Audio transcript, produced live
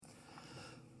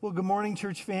Well, good morning,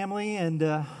 church family, and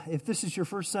if this is your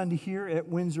first Sunday here at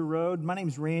Windsor Road, my name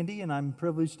is Randy, and I'm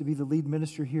privileged to be the lead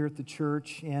minister here at the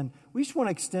church, and we just want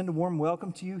to extend a warm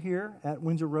welcome to you here at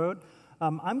Windsor Road.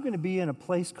 I'm going to be in a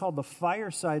place called the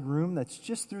Fireside Room that's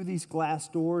just through these glass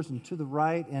doors and to the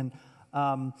right, and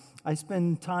I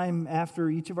spend time after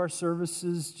each of our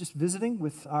services just visiting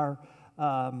with our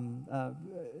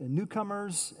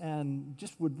newcomers, and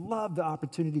just would love the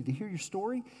opportunity to hear your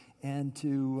story and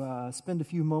to spend a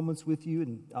few moments with you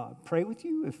and pray with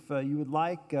you if you would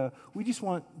like. We just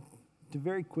want to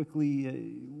very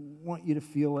quickly want you to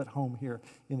feel at home here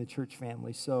in the church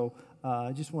family. So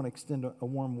I just want to extend a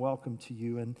warm welcome to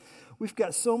you. And we've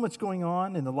got so much going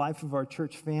on in the life of our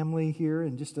church family here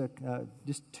in just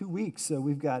 2 weeks. So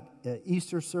we've got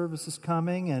Easter services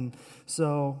coming, and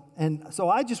so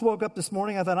I just woke up this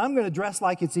morning. I thought I'm going to dress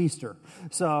like it's Easter.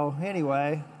 So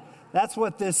anyway, that's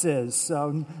what this is.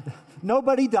 So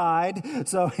nobody died.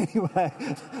 So anyway,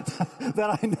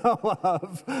 that I know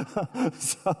of.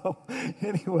 So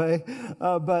anyway,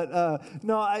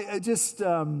 no, I just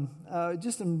am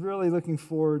really looking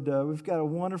forward. We've got a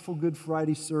wonderful Good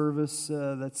Friday service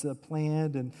that's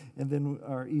planned, and then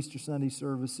our Easter Sunday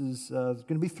services. There's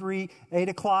going to be 3, 8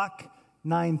 o'clock,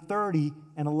 9:30,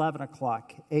 and 11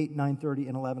 o'clock. 8, 9:30,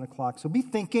 and 11 o'clock. So be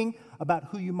thinking about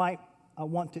who you might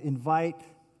want to invite.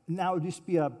 Now would just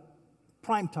be a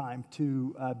prime time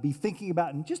to be thinking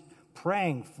about and just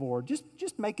praying for. Just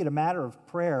make it a matter of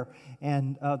prayer.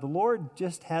 And the Lord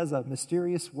just has a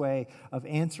mysterious way of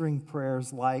answering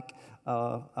prayers like,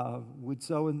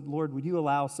 Lord, would you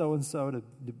allow so-and-so to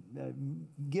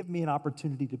give me an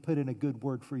opportunity to put in a good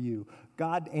word for you?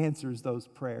 God answers those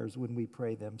prayers when we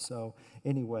pray them. So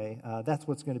anyway, that's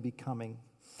what's going to be coming.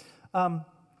 I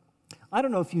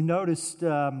don't know if you noticed,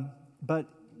 but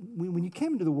when you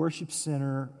came into the worship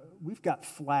center, we've got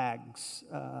flags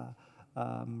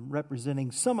representing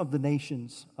some of the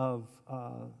nations of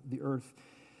the earth.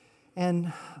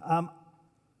 And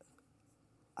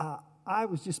I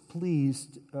was just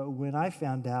pleased when I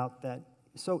found out that,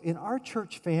 so in our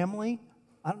church family,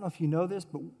 I don't know if you know this,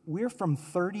 but we're from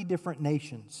 30 different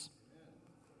nations.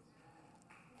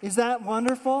 Is that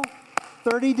wonderful?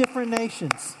 30 different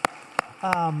nations.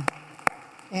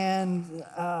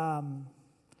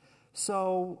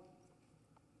 So,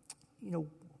 you know,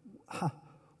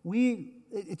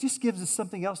 it just gives us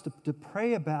something else to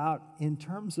pray about in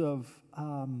terms of,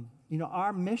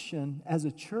 our mission as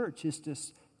a church is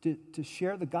to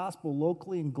share the gospel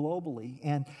locally and globally.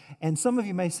 And some of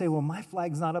you may say, well, my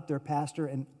flag's not up there, Pastor,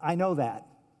 and I know that.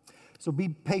 So be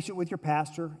patient with your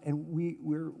pastor, and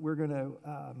we're going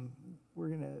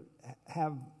to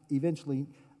have eventually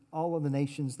all of the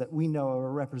nations that we know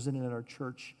are represented in our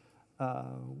church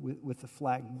with the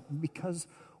flag, because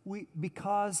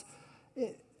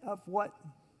of what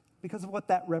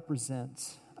that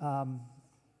represents.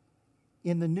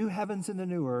 In the new heavens and the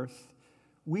new earth,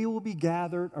 we will be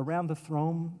gathered around the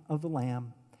throne of the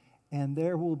Lamb, and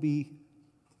there will be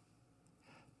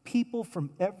people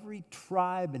from every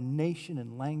tribe and nation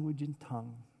and language and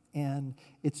tongue. And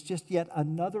it's just yet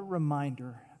another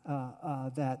reminder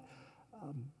that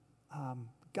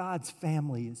God's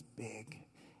family is big.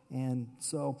 And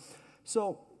so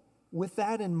with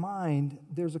that in mind,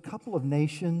 there's a couple of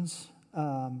nations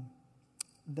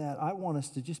that I want us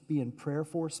to just be in prayer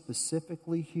for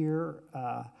specifically here,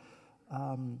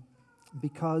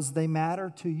 because they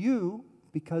matter to you,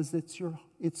 because it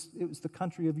was the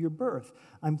country of your birth.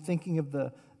 I'm thinking of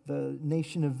the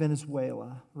nation of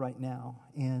Venezuela right now,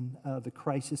 and the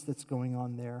crisis that's going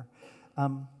on there.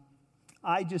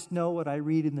 I just know what I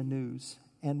read in the news,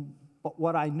 but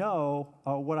what I know,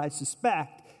 or what I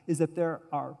suspect, is that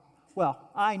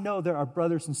I know there are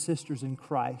brothers and sisters in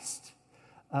Christ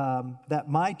that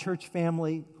my church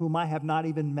family, whom I have not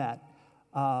even met,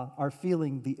 are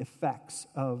feeling the effects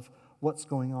of what's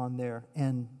going on there.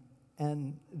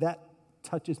 And that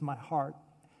touches my heart,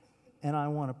 and I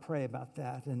want to pray about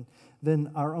that. And then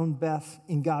our own Beth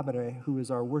Ingabire, who is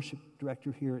our worship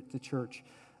director here at the church,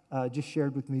 just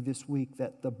shared with me this week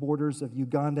that the borders of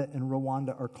Uganda and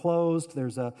Rwanda are closed.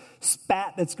 There's a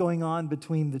spat that's going on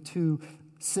between the two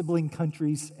sibling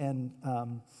countries, and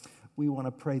we want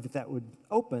to pray that would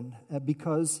open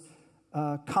because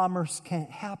commerce can't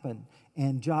happen,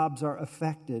 and jobs are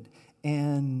affected,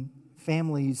 and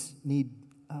families need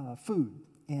food,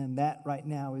 and that right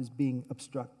now is being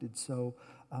obstructed. So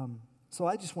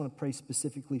I just want to pray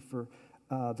specifically for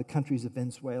the countries of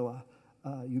Venezuela,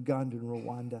 Uganda and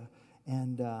Rwanda,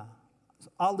 and so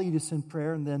I'll lead us in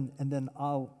prayer, and then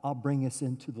I'll bring us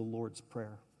into the Lord's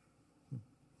Prayer.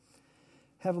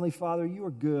 Heavenly Father, you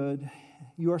are good,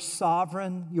 You are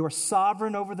sovereign. You are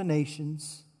sovereign over the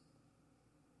nations.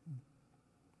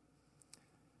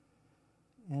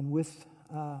 And with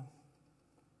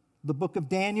the book of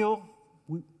Daniel,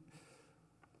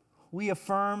 we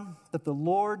affirm that the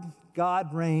Lord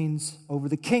God reigns over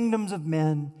the kingdoms of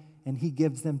men, and He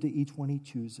gives them to each one He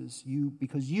chooses.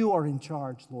 Because you are in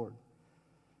charge, Lord.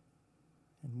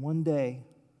 And one day,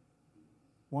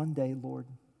 Lord,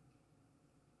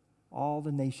 all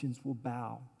the nations will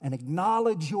bow and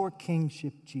acknowledge your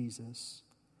kingship, Jesus.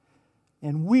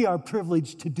 And we are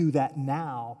privileged to do that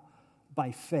now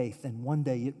by faith, and one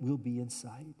day it will be in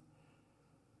sight.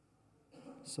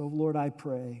 So, Lord, I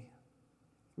pray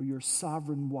for your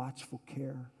sovereign, watchful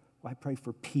care. I pray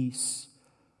for peace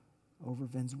over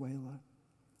Venezuela.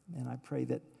 And I pray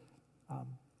that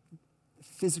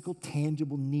physical,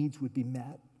 tangible needs would be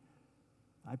met.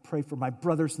 I pray for my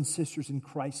brothers and sisters in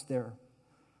Christ there.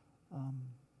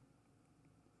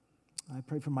 I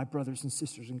pray for my brothers and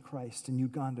sisters in Christ in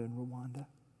Uganda and Rwanda.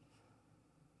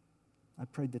 I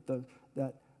pray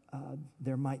that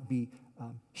there might be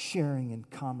sharing and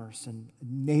commerce and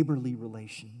neighborly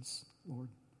relations, Lord.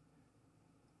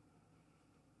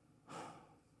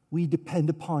 We depend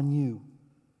upon you.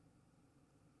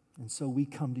 And so we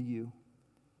come to you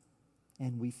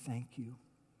and we thank you.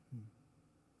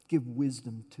 Give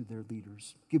wisdom to their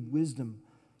leaders. Give wisdom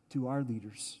to our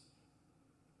leaders.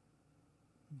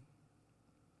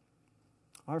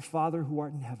 Our Father who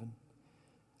art in heaven,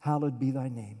 hallowed be thy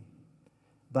name.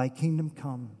 Thy kingdom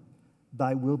come,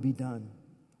 thy will be done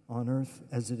on earth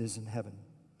as it is in heaven.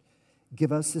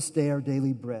 Give us this day our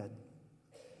daily bread,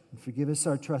 and forgive us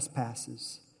our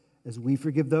trespasses, as we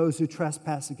forgive those who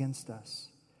trespass against us.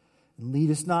 And lead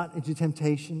us not into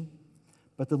temptation,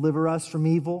 but deliver us from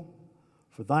evil.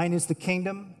 For thine is the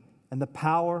kingdom and the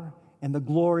power and the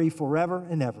glory forever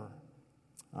and ever.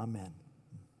 Amen.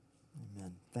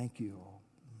 Amen. Thank you all.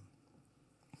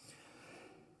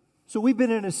 So we've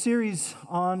been in a series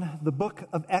on the book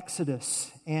of Exodus,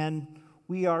 and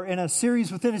we are in a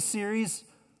series within a series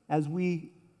as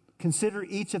we consider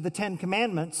each of the 10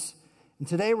 commandments. And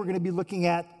today we're going to be looking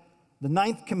at the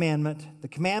 9th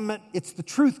commandment, it's the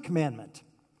truth commandment.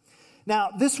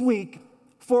 Now, this week,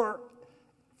 for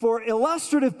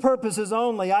illustrative purposes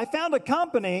only, I found a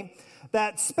company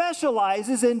that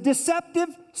specializes in deceptive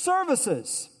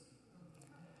services.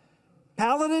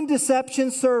 Paladin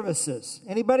Deception Services.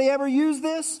 Anybody ever use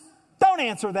this? Don't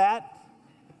answer that.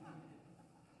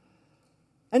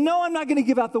 And no, I'm not going to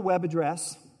give out the web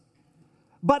address.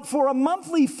 But for a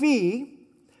monthly fee,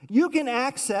 you can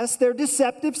access their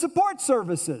deceptive support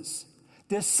services.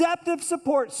 Deceptive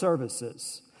support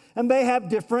services. And they have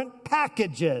different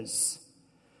packages.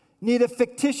 Need a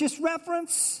fictitious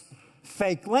reference?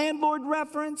 Fake landlord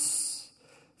reference?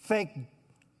 Fake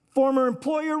former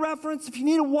employer reference? If you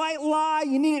need a white lie,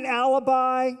 you need an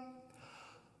alibi.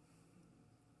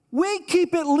 We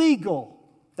keep it legal.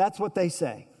 That's what they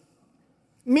say.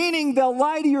 Meaning they'll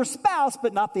lie to your spouse,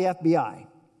 but not the FBI.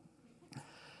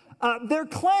 Their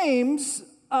claims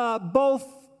both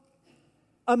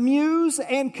amuse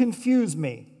and confuse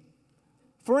me.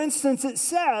 For instance, it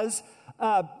says,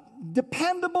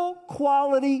 dependable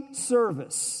quality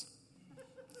service.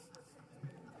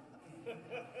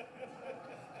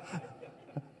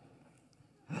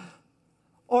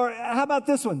 Or how about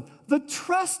this one? The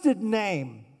trusted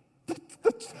name.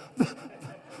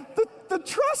 The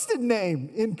trusted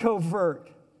name in covert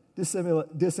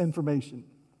disinformation.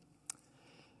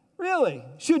 Really?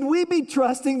 Should we be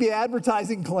trusting the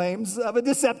advertising claims of a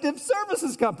deceptive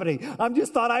services company? I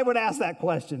just thought I would ask that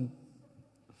question.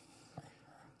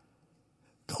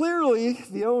 Clearly,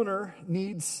 the owner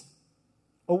needs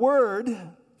a word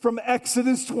from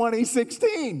Exodus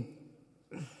 20:16.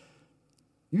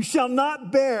 You shall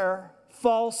not bear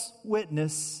false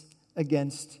witness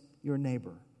against your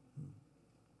neighbor.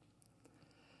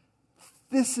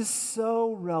 This is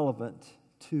so relevant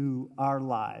to our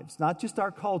lives, not just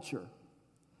our culture,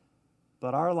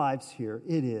 but our lives here.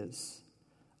 It is.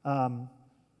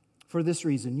 For this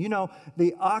reason, you know,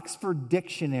 the Oxford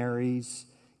dictionaries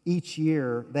each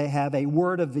year, they have a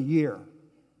word of the year.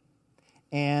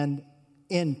 And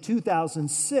in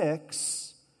 2016,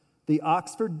 the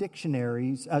Oxford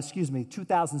Dictionary's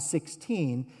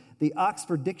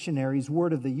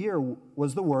word of the year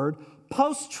was the word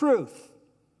post-truth.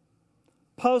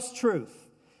 Post-truth.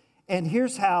 And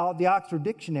here's how the Oxford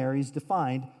Dictionaries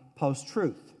defined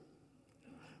post-truth.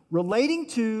 Relating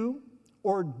to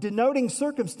or denoting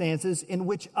circumstances in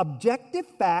which objective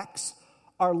facts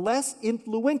are less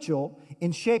influential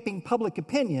in shaping public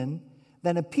opinion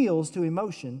than appeals to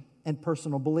emotion and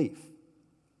personal belief.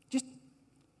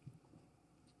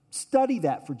 Study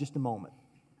that for just a moment.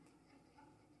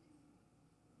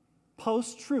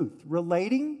 Post-truth,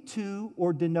 relating to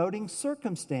or denoting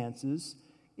circumstances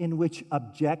in which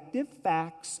objective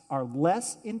facts are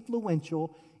less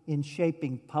influential in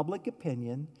shaping public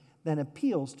opinion than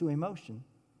appeals to emotion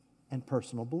and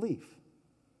personal belief.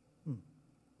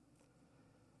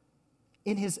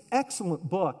 In his excellent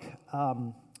book,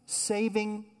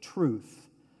 Saving Truth,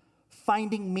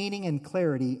 Finding Meaning and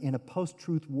Clarity in a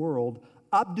Post-Truth World,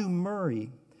 Abdu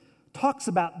Murray talks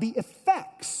about the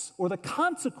effects or the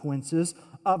consequences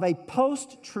of a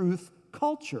post-truth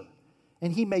culture.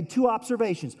 And he made two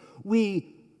observations.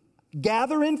 We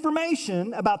gather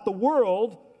information about the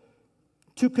world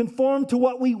to conform to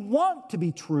what we want to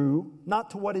be true,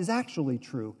 not to what is actually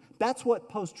true. That's what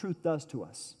post-truth does to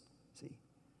us. See?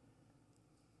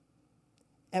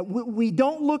 And we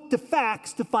don't look to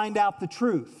facts to find out the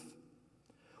truth.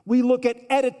 We look at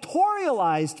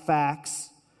editorialized facts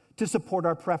to support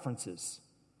our preferences.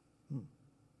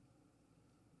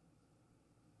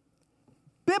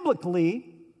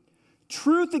 Biblically,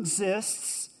 truth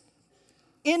exists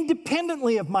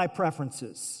independently of my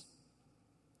preferences.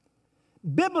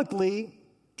 Biblically,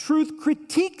 truth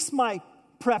critiques my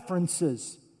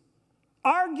preferences,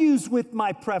 argues with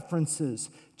my preferences,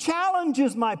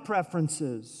 challenges my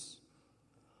preferences,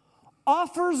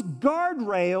 offers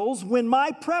guardrails when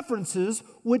my preferences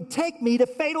would take me to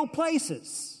fatal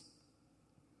places.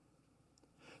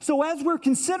 So as we're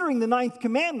considering the ninth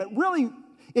commandment, really,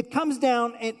 it comes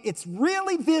down and it's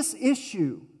really this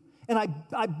issue. And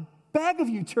I beg of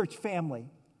you, church family,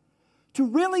 to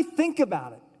really think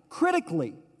about it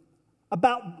critically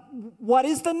about what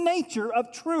is the nature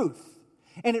of truth.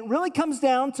 And it really comes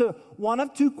down to one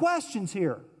of two questions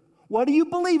here. What do you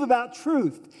believe about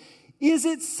truth? Is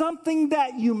it something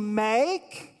that you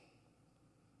make,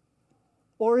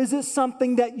 or is it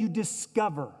something that you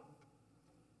discover?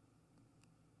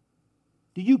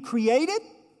 Do you create it,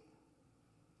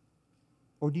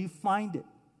 or do you find it,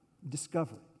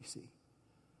 discover it, you see?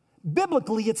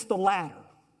 Biblically, it's the latter.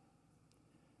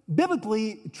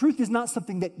 Biblically, truth is not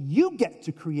something that you get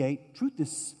to create. Truth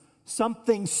is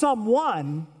something,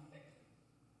 someone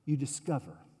you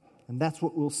discover. And that's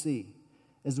what we'll see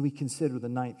as we consider the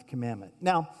ninth commandment.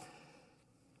 Now,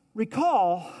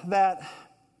 recall that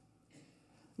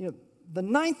the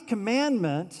ninth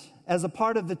commandment, as a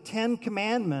part of the 10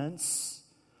 commandments,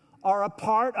 are a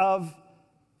part of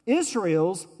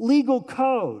Israel's legal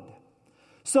code.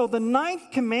 So the ninth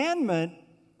commandment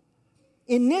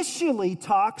initially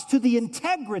talks to the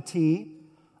integrity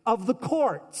of the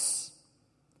courts.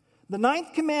 The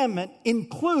ninth commandment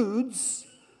includes,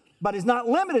 but is not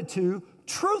limited to,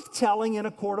 truth-telling in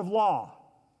a court of law.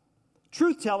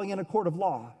 Truth-telling in a court of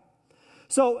law.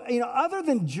 So, other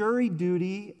than jury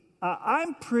duty,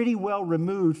 I'm pretty well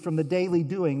removed from the daily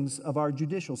doings of our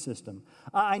judicial system.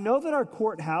 I know that our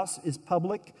courthouse is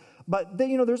public, but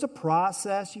there's a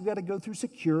process. You've got to go through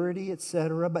security,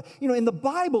 etc. But, in the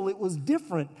Bible, it was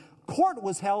different. Court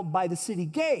was held by the city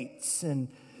gates, and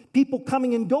people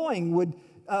coming and going would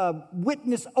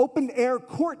witness open-air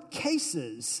court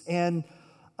cases. And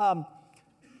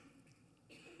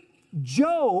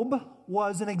Job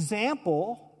was an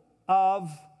example of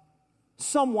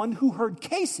someone who heard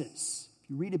cases. If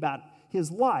you read about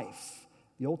his life,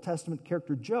 the Old Testament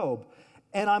character Job.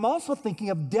 And I'm also thinking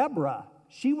of Deborah.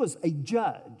 She was a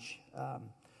judge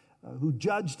who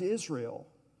judged Israel,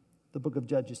 the book of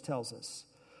Judges tells us.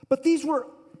 But these were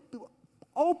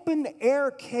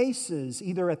open-air cases,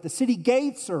 either at the city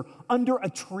gates or under a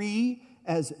tree,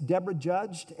 as Deborah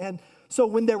judged. And so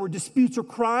when there were disputes or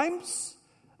crimes,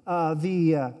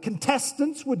 the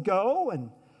contestants would go, and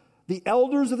the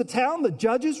elders of the town, the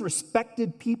judges,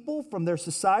 respected people from their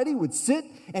society, would sit,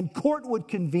 and court would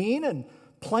convene, and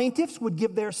plaintiffs would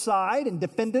give their side, and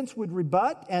defendants would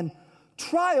rebut, and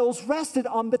trials rested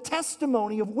on the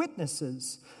testimony of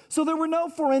witnesses. So there were no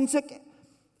forensic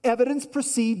evidence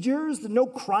procedures, no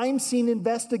crime scene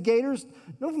investigators,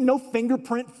 no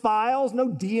fingerprint files, no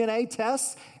DNA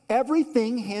tests.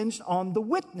 Everything hinged on the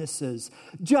witnesses.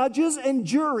 Judges and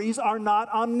juries are not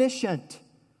omniscient.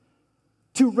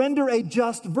 To render a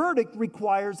just verdict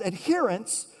requires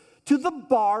adherence to the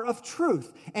bar of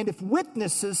truth. And if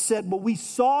witnesses said, well, we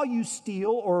saw you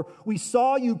steal, or we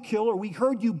saw you kill, or we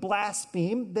heard you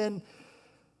blaspheme, then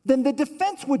the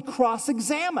defense would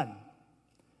cross-examine.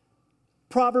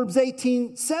 Proverbs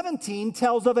 18:17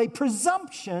 tells of a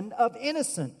presumption of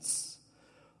innocence.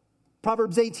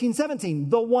 Proverbs 18:17,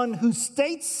 the one who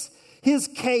states his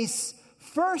case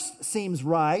first seems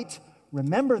right.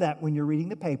 Remember that when you're reading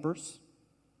the papers.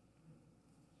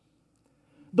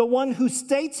 The one who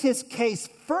states his case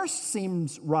first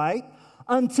seems right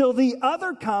until the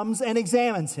other comes and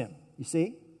examines him. You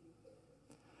see?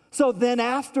 So then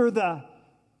after the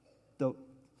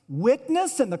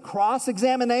witness and the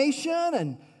cross-examination,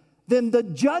 and then the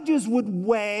judges would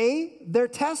weigh their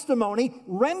testimony,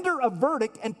 render a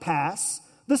verdict, and pass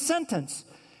the sentence.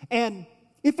 And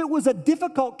if it was a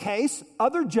difficult case,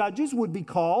 other judges would be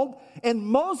called, and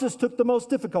Moses took the most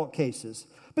difficult cases.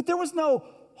 But there was no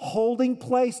holding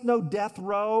place, no death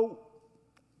row.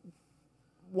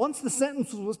 Once the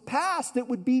sentence was passed, it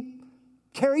would be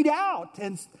carried out.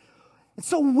 And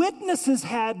so witnesses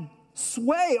had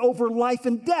sway over life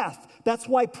and death. That's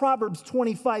why Proverbs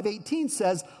 25:18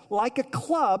 says, like a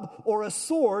club or a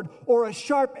sword or a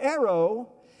sharp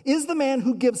arrow is the man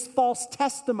who gives false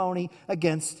testimony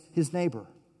against his neighbor.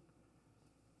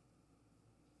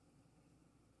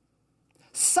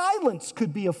 Silence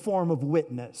could be a form of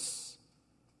witness.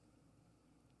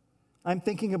 I'm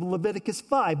thinking of Leviticus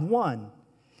 5:1.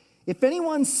 If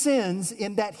anyone sins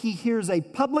in that he hears a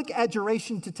public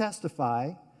adjuration to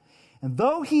testify, and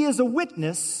though he is a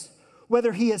witness,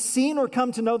 whether he has seen or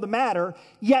come to know the matter,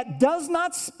 yet does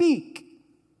not speak,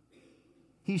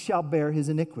 he shall bear his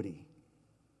iniquity.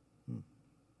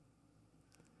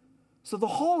 So the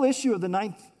whole issue of the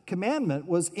ninth commandment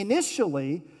was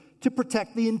initially to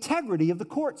protect the integrity of the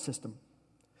court system.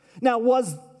 Now,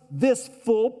 was this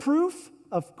foolproof?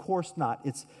 Of course not.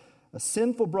 It's a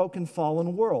sinful, broken,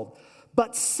 fallen world.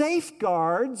 But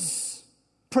safeguards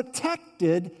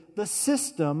protected the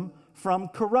system from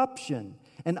corruption.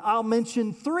 And I'll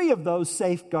mention 3 of those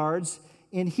safeguards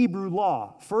in Hebrew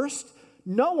law. First,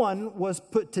 no one was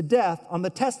put to death on the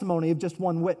testimony of just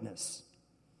one witness.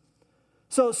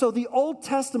 So the Old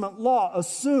Testament law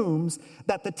assumes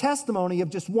that the testimony of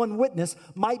just one witness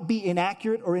might be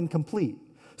inaccurate or incomplete.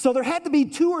 So there had to be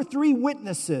 2 or 3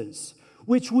 witnesses,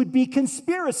 which would be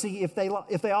conspiracy if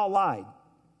they all lied.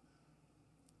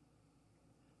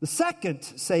 The second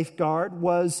safeguard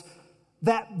was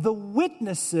that the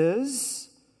witnesses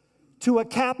to a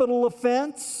capital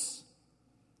offense,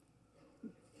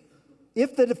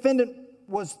 if the defendant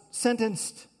was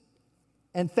sentenced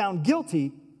and found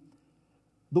guilty,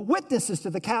 the witnesses to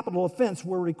the capital offense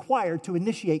were required to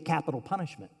initiate capital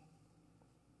punishment.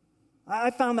 I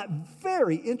found that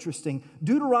very interesting.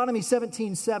 Deuteronomy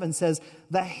 17:7 says,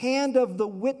 the hand of the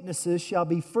witnesses shall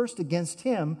be first against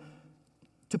him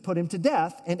to put him to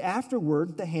death, and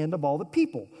afterward the hand of all the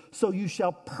people. So you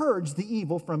shall purge the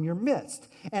evil from your midst.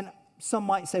 And some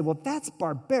might say, well, that's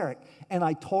barbaric. And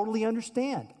I totally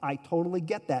understand. I totally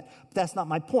get that. But that's not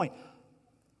my point.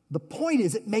 The point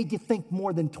is it made you think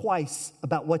more than twice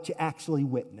about what you actually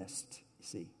witnessed, you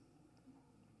see.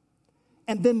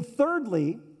 And then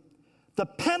thirdly, the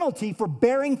penalty for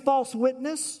bearing false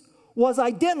witness was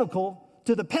identical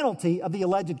to the penalty of the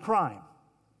alleged crime.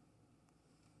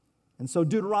 And so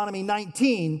Deuteronomy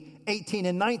 19:18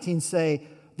 and 19 say,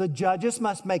 the judges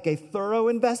must make a thorough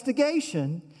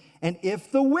investigation, and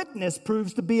if the witness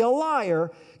proves to be a liar,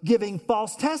 giving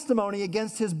false testimony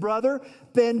against his brother,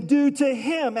 then do to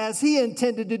him as he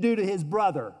intended to do to his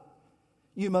brother.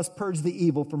 You must purge the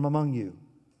evil from among you.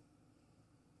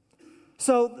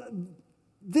 So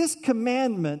this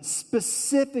commandment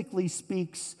specifically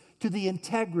speaks to the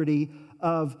integrity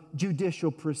of judicial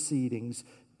proceedings.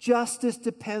 Justice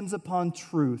depends upon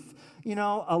truth. You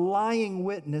know, a lying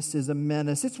witness is a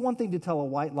menace. It's one thing to tell a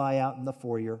white lie out in the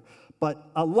foyer, but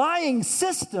a lying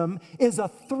system is a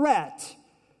threat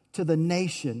to the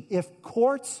nation. If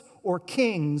courts or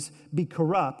kings be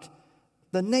corrupt,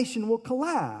 the nation will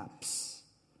collapse.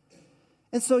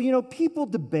 And so, you know, people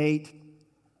debate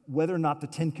whether or not the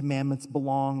 10 Commandments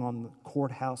belong on the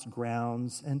courthouse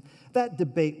grounds, and that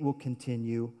debate will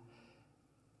continue.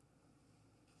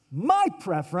 My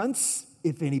preference,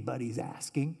 if anybody's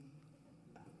asking,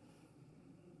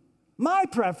 my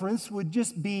preference would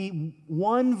just be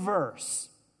one verse.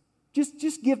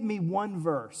 Just give me one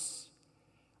verse.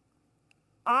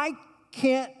 I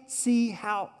can't see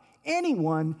how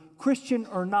anyone, Christian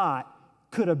or not,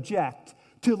 could object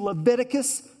to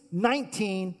Leviticus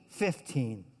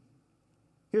 19:15.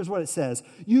 Here's what it says.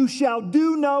 You shall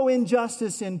do no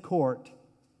injustice in court.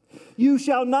 You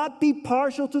shall not be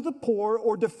partial to the poor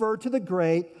or defer to the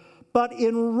great, but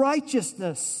in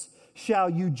righteousness shall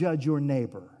you judge your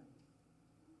neighbor.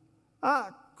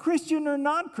 Christian or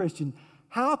non-Christian,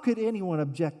 how could anyone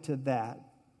object to that?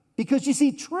 Because you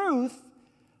see, truth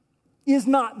is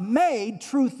not made,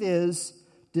 truth is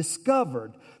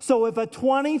discovered. So if a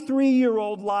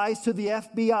 23-year-old lies to the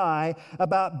FBI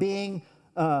about being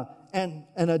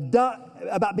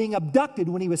abducted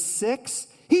when he was 6,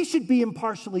 he should be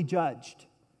impartially judged.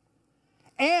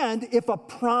 And if a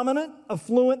prominent,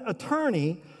 affluent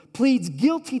attorney pleads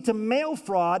guilty to mail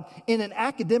fraud in an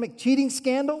academic cheating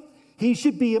scandal, he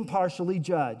should be impartially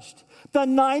judged. The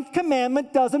ninth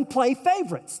commandment doesn't play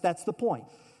favorites. That's the point.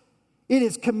 It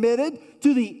is committed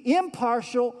to the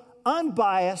impartial,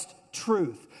 unbiased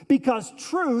truth. Because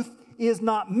truth is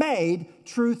not made,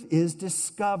 truth is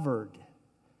discovered.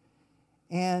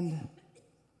 And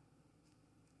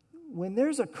when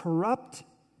there's a corrupt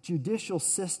judicial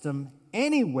system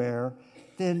anywhere,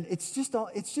 then it's just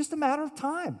a matter of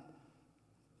time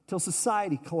till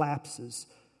society collapses.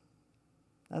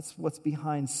 That's what's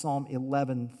behind Psalm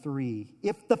 11:3.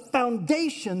 If the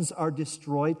foundations are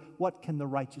destroyed, what can the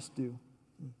righteous do?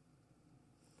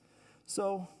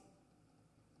 So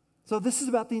this is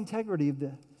about the integrity of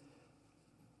the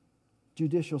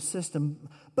judicial system.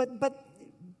 But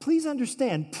please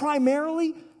understand,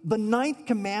 primarily, the ninth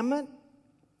commandment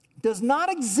does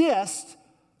not exist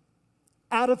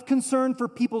out of concern for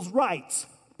people's rights.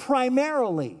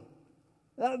 Primarily.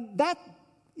 That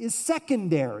is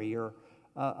secondary.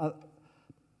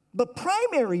 The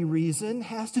primary reason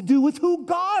has to do with who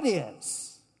God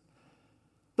is.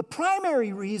 The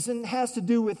primary reason has to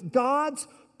do with God's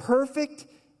perfect,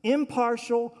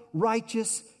 impartial,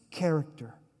 righteous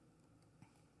character.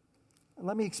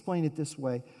 Let me explain it this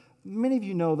way. Many of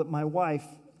you know that my wife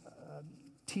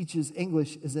teaches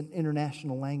English as an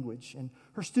international language, and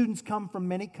her students come from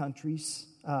many countries,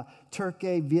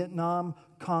 Turkey, Vietnam,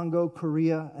 Congo,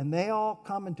 Korea, and they all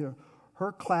come into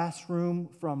her classroom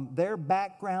from their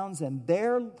backgrounds and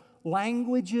their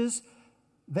languages.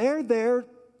 They're there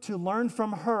to learn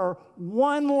from her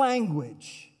one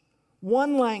language.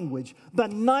 One language. The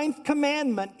ninth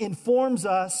commandment informs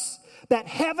us that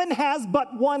heaven has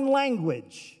but one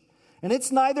language. And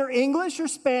it's neither English or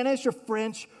Spanish or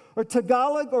French or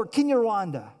Tagalog or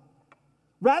Kinyarwanda.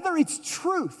 Rather, it's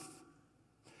truth.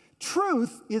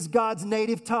 Truth is God's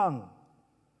native tongue.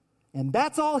 And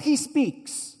that's all He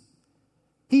speaks.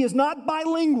 He is not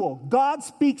bilingual. God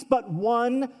speaks but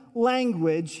one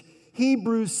language.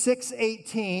 Hebrews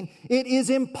 6:18. It is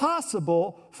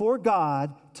impossible for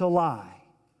God to lie.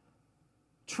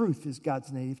 Truth is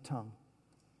God's native tongue.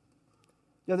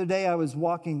 The other day I was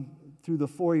walking through the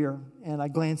foyer and I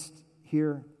glanced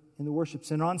here in the worship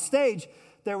center. On stage,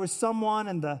 there was someone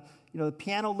and the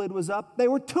piano lid was up. They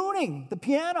were tuning the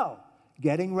piano,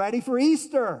 getting ready for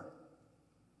Easter.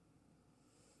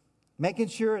 Making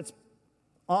sure it's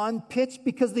on pitch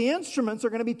because the instruments are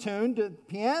going to be tuned to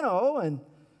piano, and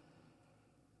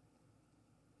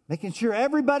making sure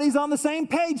everybody's on the same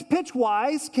page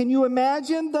pitch-wise. Can you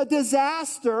imagine the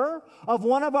disaster of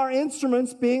one of our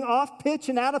instruments being off pitch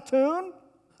and out of tune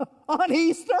on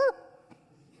Easter?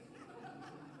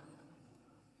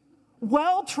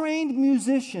 Well-trained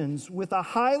musicians with a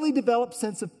highly developed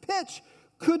sense of pitch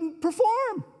couldn't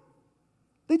perform.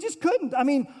 They just couldn't. I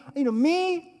mean,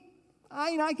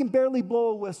 I can barely blow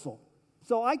a whistle.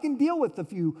 So I can deal with a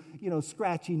few,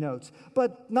 scratchy notes.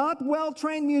 But not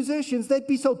well-trained musicians, they'd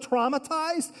be so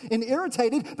traumatized and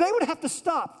irritated, they would have to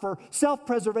stop for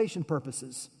self-preservation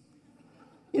purposes.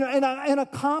 An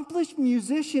accomplished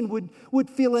musician would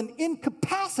feel an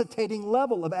incapacitating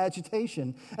level of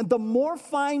agitation. And the more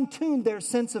fine-tuned their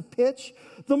sense of pitch,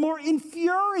 the more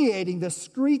infuriating the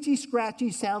screechy,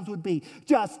 scratchy sounds would be.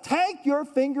 Just take your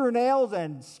fingernails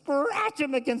and scratch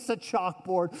them against the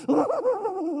chalkboard.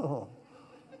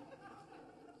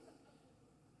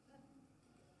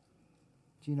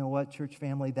 Do you know what, church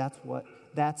family?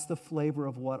 That's the flavor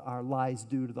of what our lies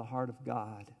do to the heart of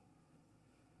God.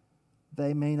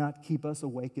 They may not keep us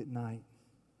awake at night,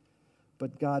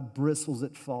 but God bristles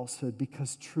at falsehood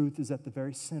because truth is at the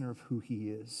very center of who He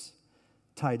is.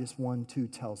 Titus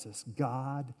 1:2 tells us,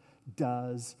 God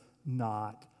does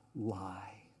not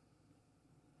lie.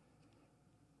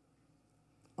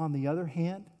 On the other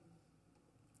hand,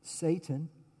 Satan,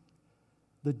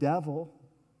 the devil,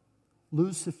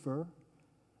 Lucifer,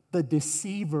 the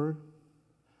deceiver,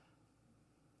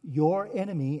 your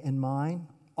enemy and mine,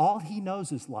 all he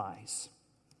knows is lies.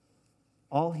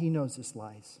 All he knows is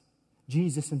lies.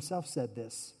 Jesus Himself said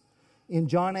this. In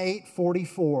John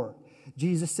 8:44,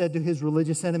 Jesus said to His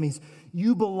religious enemies,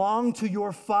 you belong to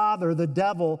your father, the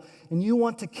devil, and you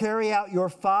want to carry out your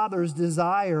father's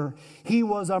desire. He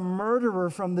was a murderer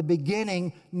from the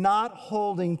beginning, not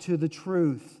holding to the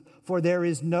truth, for there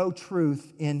is no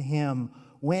truth in him.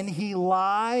 When he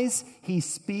lies, he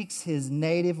speaks his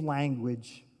native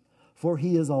language, for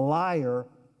he is a liar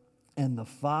and the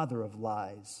father of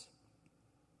lies.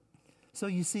 So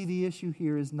you see, the issue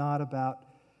here is not about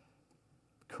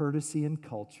courtesy and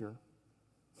culture.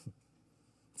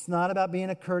 It's not about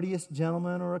being a courteous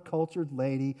gentleman or a cultured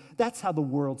lady. That's how the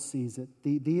world sees it.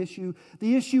 The issue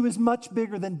is much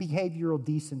bigger than behavioral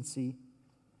decency.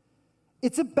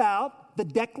 It's about the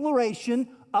declaration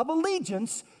of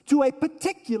allegiance to a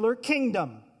particular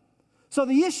kingdom. So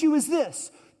the issue is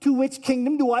this: to which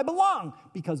kingdom do I belong?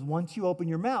 Because once you open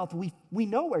your mouth, we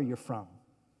know where you're from.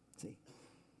 See,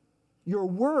 your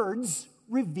words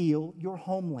reveal your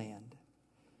homeland.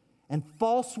 And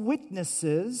false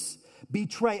witnesses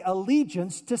betray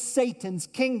allegiance to Satan's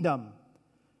kingdom,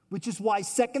 which is why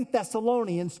 2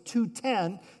 Thessalonians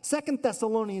 2:10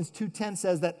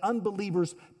 says that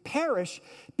unbelievers perish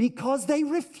because they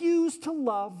refuse to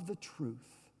love the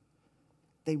truth.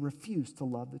 They refuse to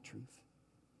love the truth.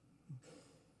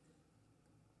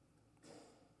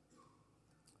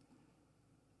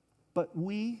 But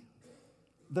we,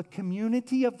 the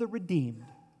community of the redeemed,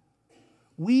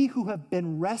 we who have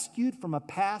been rescued from a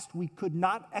past we could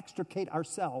not extricate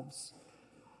ourselves,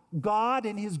 God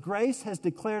in His grace has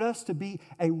declared us to be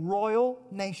a royal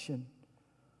nation,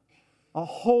 a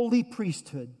holy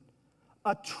priesthood,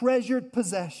 a treasured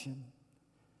possession.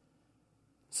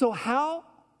 So how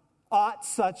ought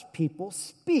such people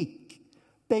speak?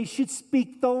 They should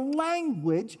speak the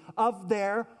language of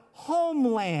their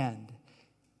homeland.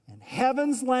 And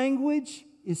heaven's language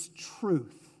is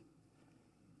truth.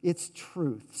 It's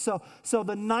truth. So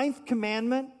the 9th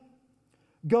commandment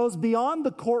goes beyond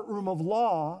the courtroom of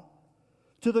law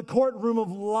to the courtroom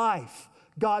of life.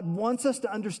 God wants us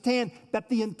to understand that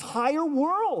the entire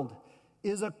world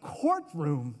is a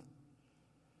courtroom.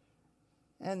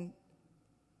 And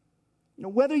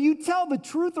whether you tell the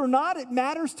truth or not, it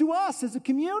matters to us as a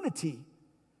community.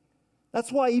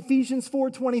 That's why Ephesians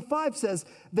 4:25 says,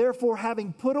 "Therefore,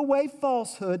 having put away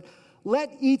falsehood,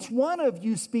 let each one of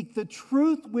you speak the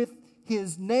truth with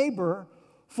his neighbor,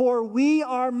 for we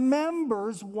are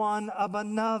members one of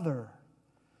another."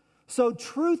 So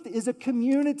truth is a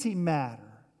community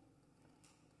matter.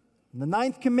 And the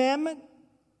 9th commandment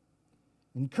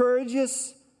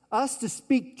encourages us to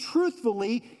speak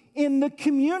truthfully in the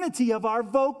community of our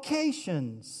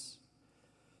vocations.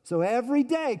 So every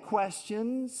day,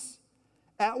 questions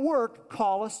at work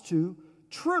call us to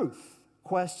truth.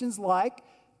 Questions like,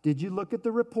 did you look at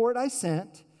the report I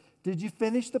sent? Did you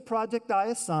finish the project I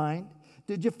assigned?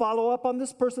 Did you follow up on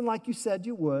this person like you said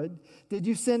you would? Did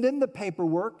you send in the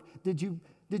paperwork? Did you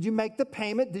make the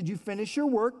payment? Did you finish your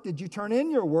work? Did you turn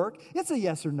in your work? It's a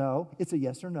yes or no. It's a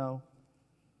yes or no.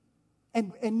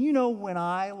 And when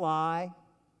I lie,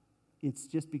 it's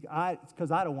just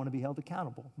because I don't want to be held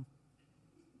accountable.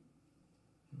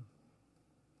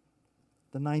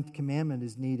 The 9th commandment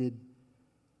is needed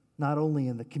not only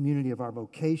in the community of our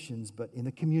vocations, but in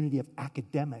the community of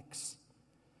academics.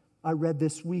 I read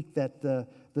this week that the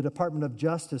Department of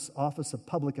Justice Office of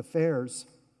Public Affairs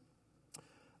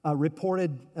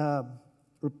reported, the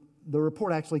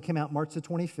report actually came out March the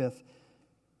 25th,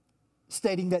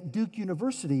 stating that Duke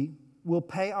University will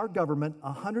pay our government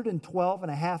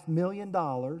 $112.5 million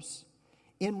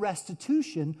in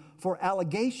restitution for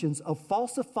allegations of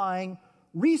falsifying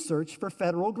research for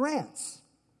federal grants.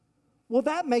 Well,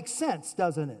 that makes sense,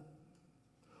 doesn't it?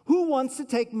 Who wants to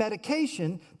take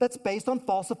medication that's based on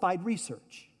falsified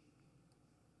research?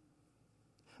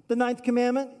 The 9th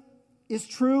commandment is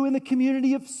true in the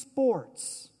community of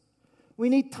sports. We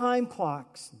need time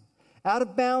clocks,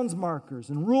 out-of-bounds markers,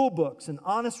 and rule books, and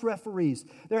honest referees.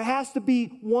 There has to be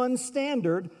one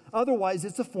standard, otherwise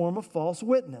it's a form of false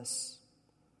witness.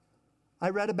 I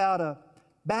read about a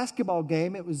basketball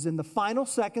game. It was in the final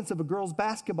seconds of a girls'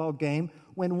 basketball game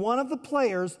when one of the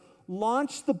players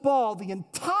launched the ball the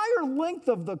entire length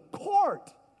of the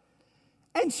court,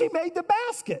 and she made the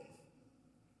basket.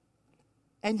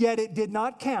 And yet it did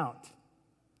not count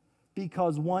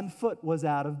because one foot was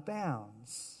out of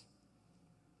bounds.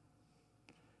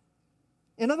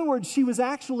 In other words, she was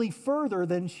actually further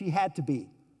than she had to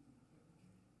be.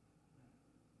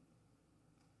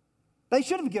 They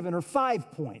should have given her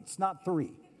 5 points, not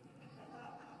 3.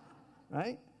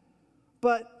 Right?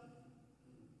 But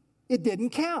it didn't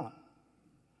count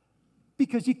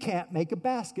because you can't make a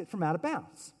basket from out of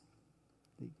bounds.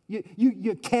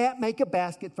 You can't make a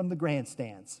basket from the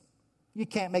grandstands. You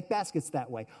can't make baskets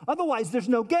that way. Otherwise, there's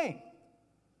no game.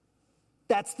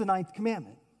 That's the 9th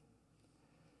commandment.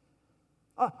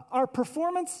 Are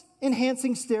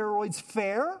performance-enhancing steroids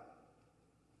fair,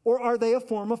 or are they a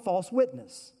form of false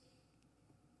witness?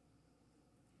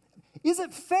 Is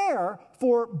it fair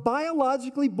for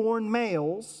biologically born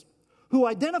males who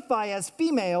identify as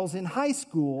females in high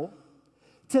school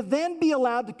to then be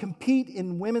allowed to compete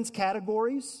in women's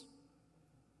categories?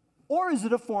 Or is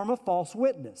it a form of false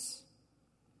witness?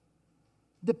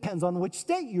 Depends on which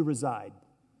state you reside.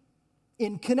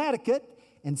 In Connecticut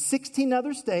and 16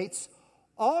 other states,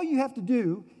 all you have to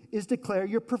do is declare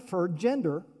your preferred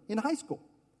gender in high school.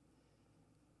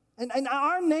 And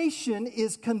our nation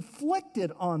is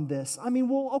conflicted on this. I mean,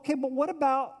 well, okay, but what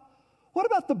about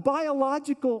the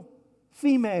biological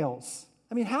females?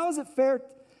 I mean, how is it fair?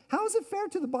 How is it fair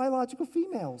to the biological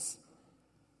females?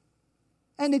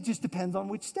 And it just depends on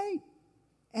which state.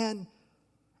 And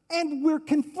we're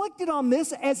conflicted on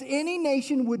this, as any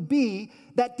nation would be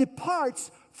that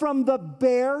departs from the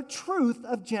bare truth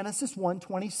of Genesis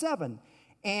 1:27.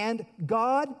 And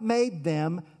God made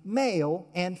them male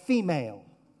and female.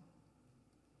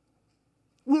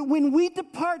 When we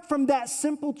depart from that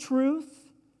simple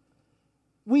truth,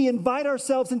 we invite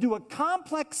ourselves into a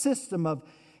complex system of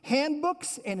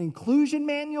handbooks and inclusion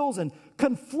manuals and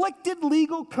conflicted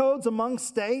legal codes among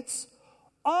states,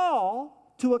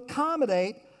 all to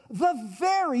accommodate the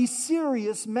very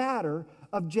serious matter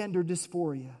of gender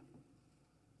dysphoria.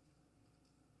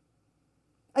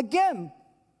 Again,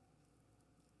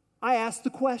 I ask the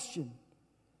question,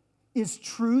 is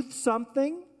truth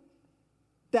something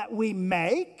that we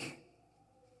make,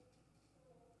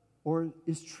 or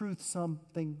is truth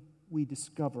something we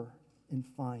discover and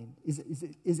find? Is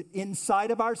it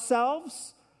inside of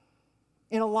ourselves,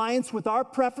 in alliance with our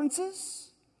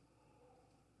preferences?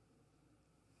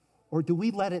 Or do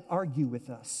we let it argue with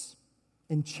us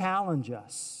and challenge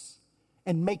us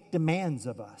and make demands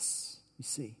of us? You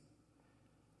see.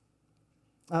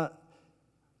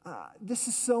 This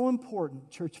is so important,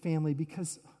 church family,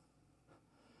 because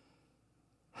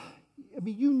I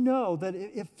mean, you know that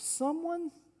if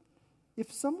someone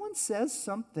says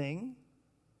something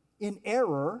in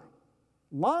error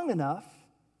long enough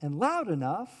and loud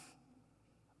enough,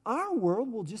 our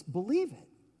world will just believe it.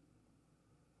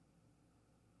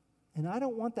 And I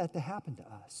don't want that to happen to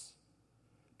us.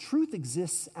 Truth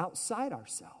exists outside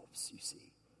ourselves, you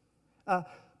see.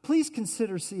 Please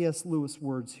consider C.S. Lewis'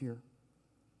 words here.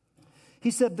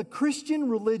 He said, "The Christian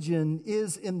religion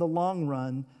is, in the long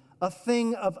run, a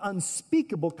thing of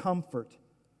unspeakable comfort,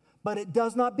 but it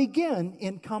does not begin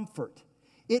in comfort.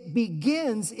 It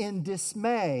begins in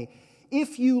dismay.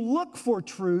 If you look for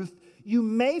truth, you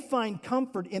may find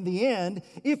comfort in the end.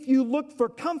 If you look for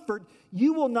comfort,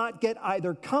 you will not get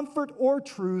either comfort or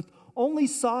truth, only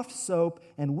soft soap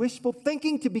and wishful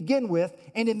thinking to begin with,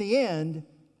 and in the end,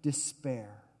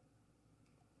 despair."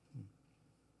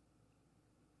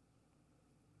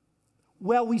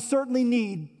 Well, we certainly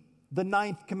need the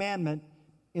 9th commandment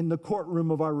in the courtroom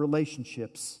of our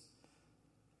relationships.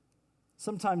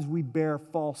 Sometimes we bear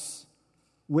false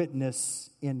witness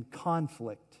in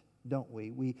conflict, don't we?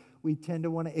 We tend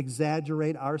to want to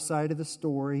exaggerate our side of the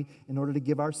story in order to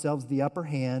give ourselves the upper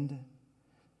hand.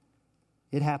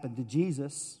 It happened to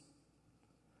Jesus.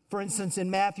 For instance, in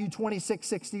Matthew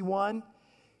 26:61,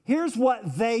 here's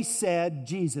what they said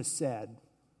Jesus said.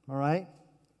 All right?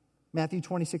 Matthew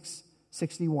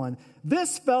 26:61.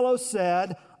 "This fellow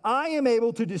said, 'I am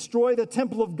able to destroy the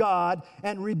temple of God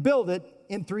and rebuild it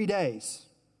in 3 days.'"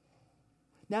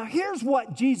 Now, here's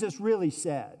what Jesus really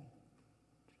said.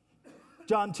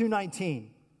 John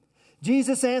 2:19.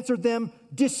 Jesus answered them,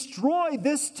 "Destroy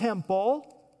this temple,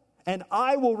 and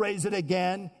I will raise it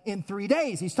again in 3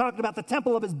 days." He's talking about the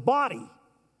temple of his body.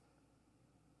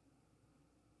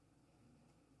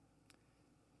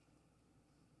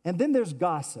 And then there's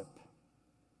gossip.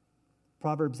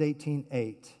 Proverbs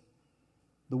 18:8.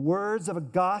 "The words of a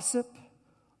gossip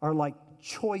are like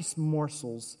choice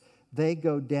morsels. They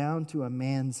go down to a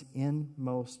man's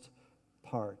inmost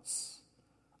parts."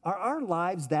 Are our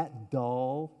lives that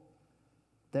dull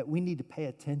that we need to pay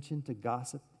attention to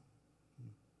gossip?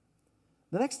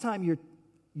 The next time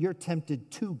you're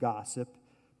tempted to gossip,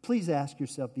 please ask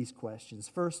yourself these questions.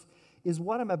 First, is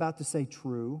what I'm about to say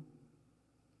true?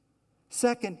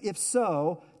 Second, if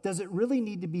so, does it really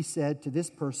need to be said to this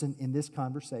person in this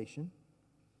conversation?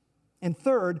 And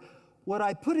third, would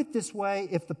I put it this way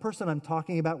if the person I'm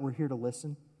talking about were here to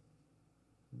listen?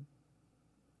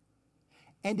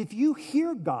 And if you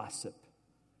hear gossip,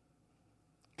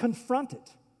 confront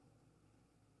it.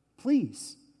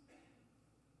 Please.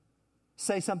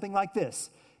 Say something like this.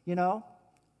 You know,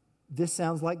 this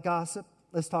sounds like gossip.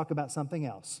 Let's talk about something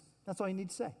else. That's all you need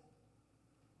to say.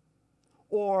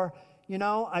 Or, you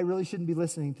know, I really shouldn't be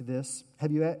listening to this.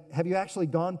 Have you actually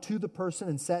gone to the person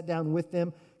and sat down with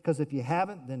them? Because if you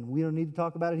haven't, then we don't need to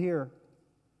talk about it here.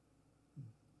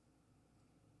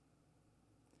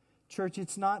 Church,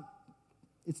 it's not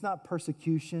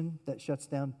persecution that shuts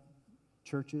down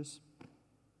churches.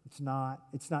 It's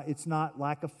not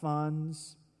lack of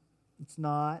funds. It's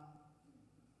not.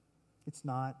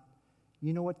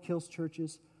 You know what kills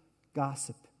churches?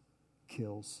 Gossip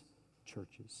kills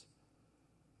churches.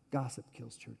 Gossip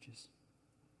kills churches.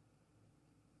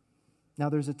 Now,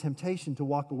 there's a temptation to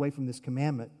walk away from this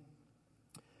commandment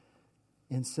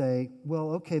and say,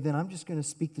 well, okay, then I'm just going to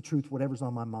speak the truth, whatever's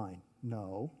on my mind.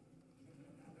 No.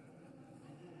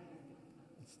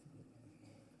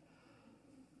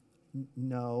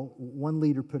 No. One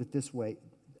leader put it this way: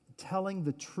 telling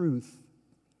the truth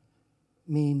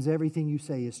means everything you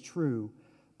say is true,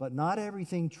 but not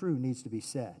everything true needs to be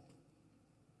said.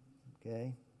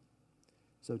 Okay?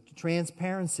 So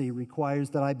transparency requires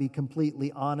that I be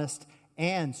completely honest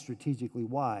and strategically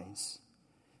wise.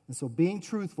 And so being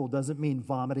truthful doesn't mean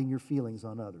vomiting your feelings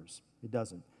on others. It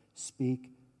doesn't. Speak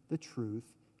the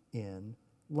truth in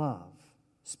love.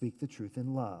 Speak the truth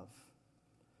in love.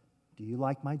 Do you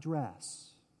like my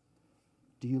dress?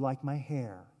 Do you like my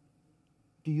hair?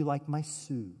 Do you like my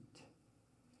suit?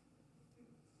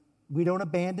 We don't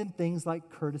abandon things like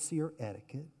courtesy or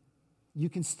etiquette. You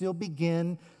can still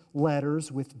begin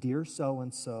letters with "Dear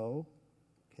so-and-so,"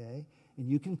 okay? And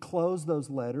you can close those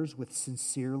letters with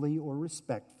 "sincerely" or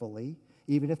 "respectfully,"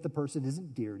 even if the person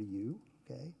isn't dear to you,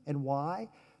 okay? And why?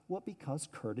 Well, because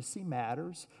courtesy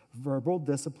matters. Verbal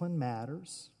discipline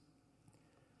matters.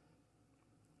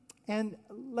 And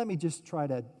let me just try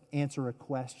to answer a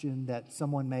question that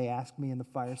someone may ask me in the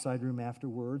fireside room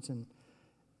afterwards. And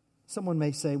someone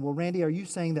may say, well, Randy, are you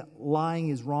saying that lying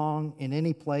is wrong in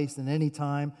any place and any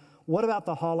time? What about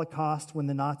the Holocaust when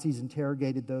the Nazis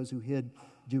interrogated those who hid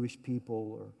Jewish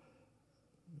people?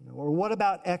 Or what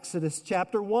about Exodus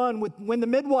chapter 1 when the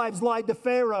midwives lied to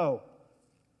Pharaoh?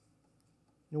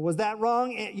 Was that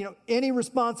wrong? Any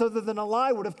response other than a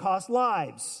lie would have cost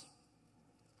lives.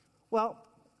 Well,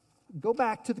 go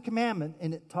back to the commandment,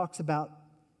 and it talks about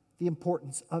the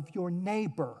importance of your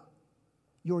neighbor.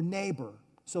 Your neighbor.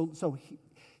 So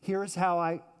here's how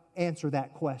I answer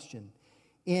that question.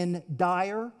 In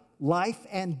dire life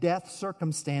and death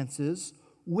circumstances,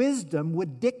 wisdom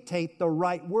would dictate the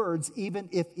right words, even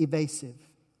if evasive.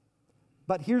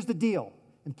 But here's the deal,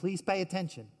 and please pay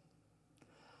attention.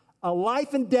 A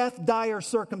life and death dire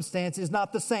circumstance is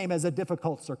not the same as a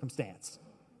difficult circumstance.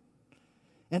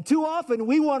 And too often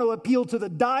we want to appeal to the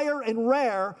dire and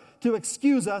rare to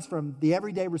excuse us from the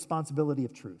everyday responsibility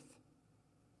of truth.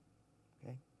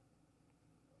 Okay?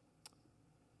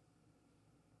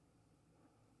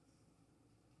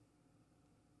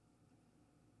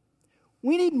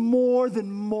 We need more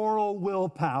than moral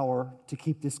willpower to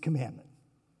keep this commandment.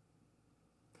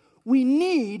 We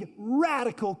need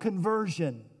radical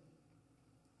conversion.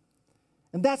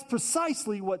 And that's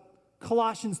precisely what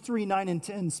Colossians 3, 9, and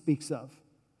 10 speaks of.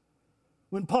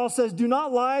 When Paul says, do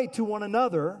not lie to one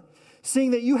another,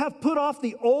 seeing that you have put off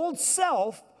the old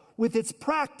self with its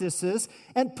practices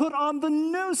and put on the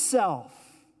new self,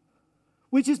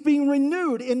 which is being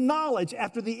renewed in knowledge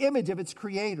after the image of its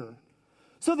creator.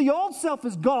 So the old self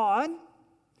is gone,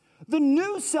 the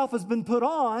new self has been put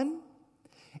on,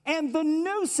 and the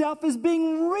new self is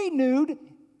being renewed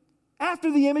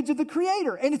after the image of the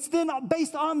creator. And it's then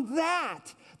based on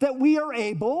that we are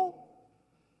able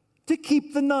to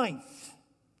keep the ninth.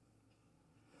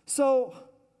 So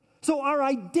our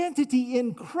identity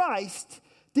in Christ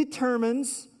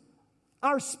determines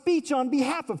our speech on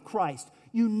behalf of Christ.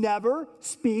 You never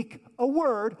speak a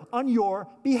word on your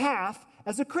behalf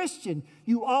as a Christian.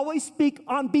 You always speak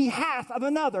on behalf of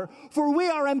another, for we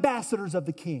are ambassadors of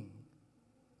the King.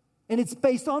 And it's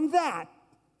based on that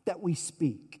we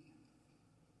speak.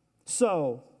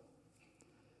 So,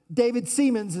 David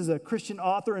Seamands is a Christian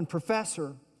author and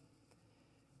professor.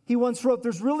 He once wrote,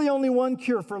 there's really only one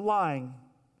cure for lying.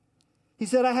 He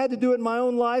said, I had to do it in my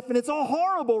own life, and it's a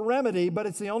horrible remedy, but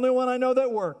it's the only one I know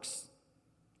that works.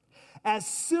 As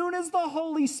soon as the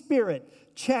Holy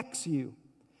Spirit checks you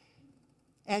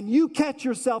and you catch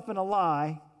yourself in a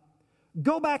lie,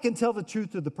 go back and tell the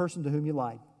truth to the person to whom you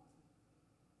lied.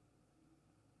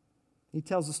 He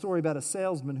tells a story about a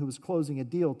salesman who was closing a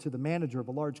deal to the manager of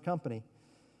a large company.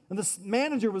 And the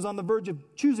manager was on the verge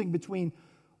of choosing between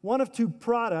one of two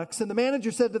products. And the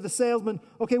manager said to the salesman,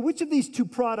 okay, which of these two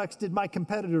products did my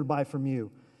competitor buy from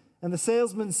you? And the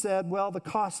salesman said, well, the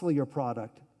costlier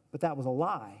product. But that was a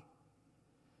lie.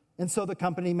 And so the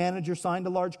company manager signed a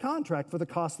large contract for the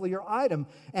costlier item.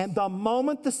 And the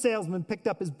moment the salesman picked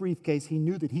up his briefcase, he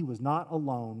knew that he was not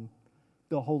alone.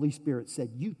 The Holy Spirit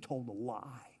said, you told a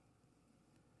lie.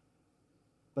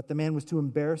 But the man was too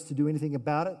embarrassed to do anything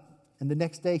about it. And the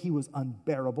next day he was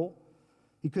unbearable.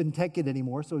 He couldn't take it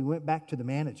anymore, so he went back to the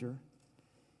manager.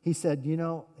 He said,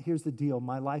 here's the deal.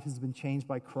 My life has been changed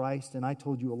by Christ, and I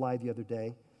told you a lie the other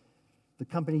day. the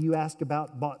company you asked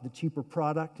about bought the cheaper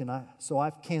product, and so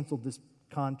I've canceled this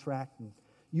contract. And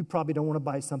you probably don't want to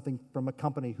buy something from a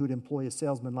company who'd employ a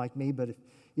salesman like me, but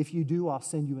if you do, I'll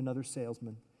send you another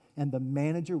salesman. And the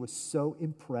manager was so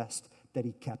impressed that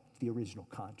he kept the original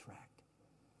contract.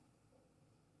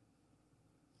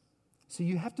 So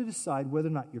you have to decide whether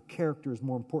or not your character is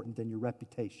more important than your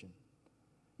reputation.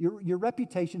 Your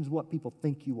reputation is what people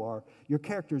think you are. Your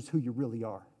character is who you really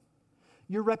are.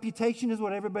 Your reputation is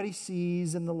what everybody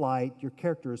sees in the light. Your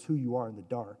character is who you are in the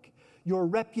dark. Your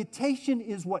reputation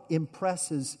is what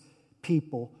impresses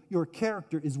people. Your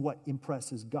character is what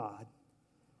impresses God.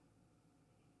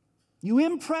 You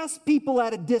impress people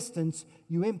at a distance.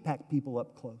 You impact people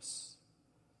up close.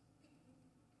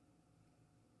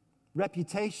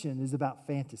 Reputation is about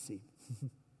fantasy.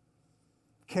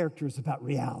 Character is about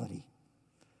reality.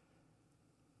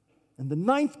 And the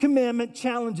 9th commandment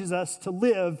challenges us to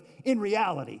live in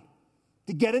reality,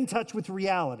 to get in touch with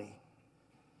reality.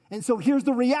 And so here's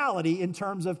the reality in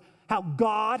terms of how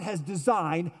God has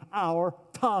designed our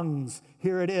tongues.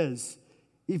 Here it is,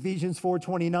 Ephesians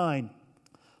 4:29.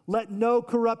 Let no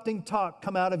corrupting talk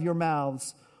come out of your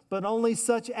mouths, but only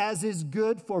such as is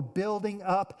good for building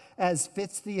up as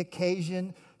fits the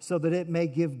occasion, so that it may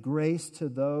give grace to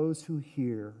those who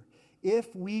hear.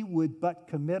 If we would but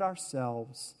commit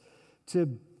ourselves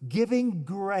to giving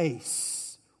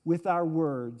grace with our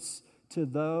words to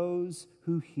those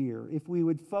who hear, if we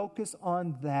would focus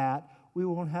on that, we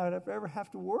won't ever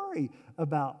have to worry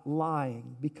about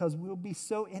lying, because we'll be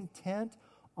so intent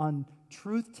on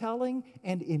truth-telling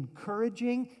and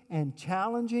encouraging and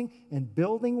challenging and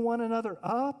building one another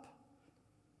up.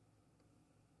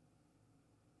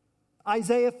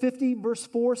 Isaiah 50 verse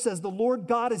 4 says, the Lord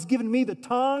God has given me the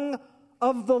tongue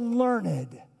of the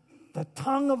learned. The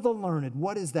tongue of the learned.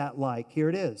 What is that like? Here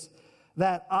it is.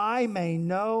 That I may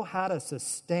know how to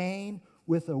sustain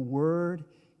with a word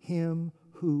him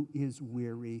who is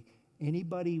weary.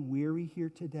 Anybody weary here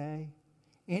today?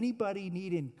 Anybody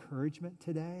need encouragement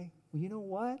today? Well, you know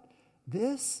what?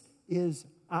 This is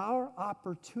our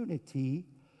opportunity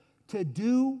to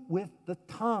do with the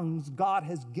tongues God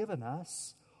has given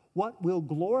us what will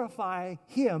glorify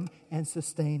him and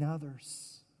sustain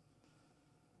others.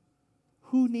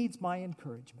 Who needs my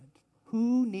encouragement?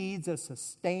 Who needs a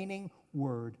sustaining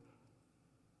word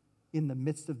in the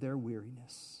midst of their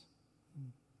weariness?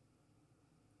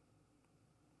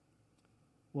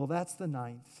 Well, that's the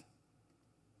 9th.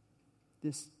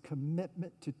 This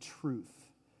commitment to truth,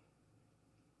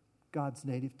 God's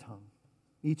native tongue.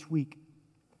 Each week,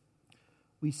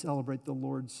 we celebrate the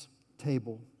Lord's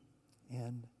table,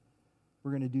 and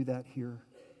we're going to do that here.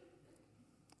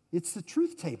 It's the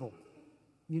truth table.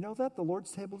 You know that? The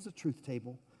Lord's table is a truth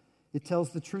table. It tells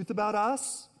the truth about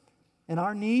us and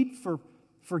our need for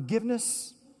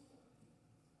forgiveness.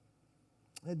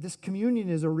 This communion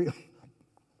is a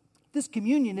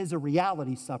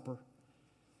reality supper.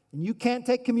 And you can't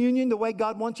take communion the way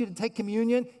God wants you to take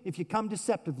communion if you come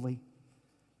deceptively.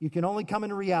 You can only come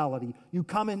in reality. You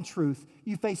come in truth.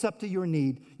 You face up to your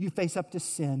need. You face up to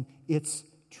sin. It's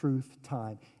truth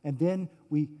time. And then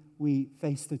we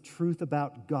face the truth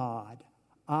about God.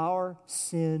 Our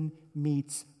sin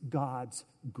meets God's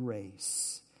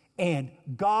grace. And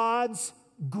God's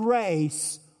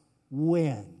grace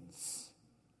wins.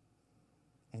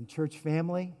 And church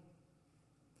family,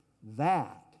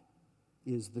 that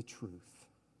is the truth.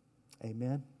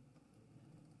 Amen.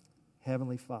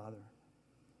 Heavenly Father,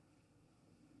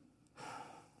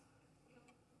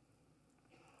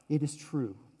 it is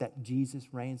true that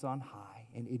Jesus reigns on high,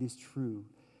 and it is true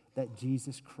that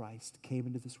Jesus Christ came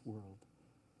into this world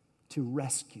to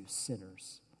rescue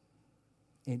sinners.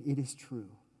 And it is true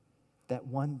that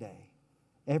one day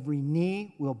every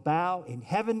knee will bow in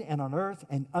heaven and on earth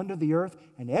and under the earth,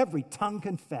 and every tongue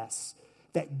confess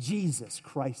that Jesus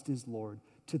Christ is Lord,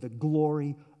 to the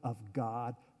glory of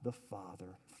God the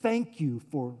Father. Thank you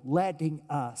for letting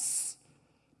us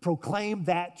proclaim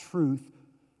that truth,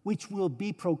 which will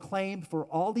be proclaimed for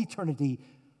all eternity.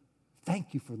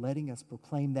 Thank you for letting us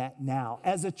proclaim that now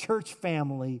as a church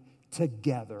family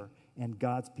together. And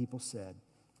God's people said,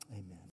 amen.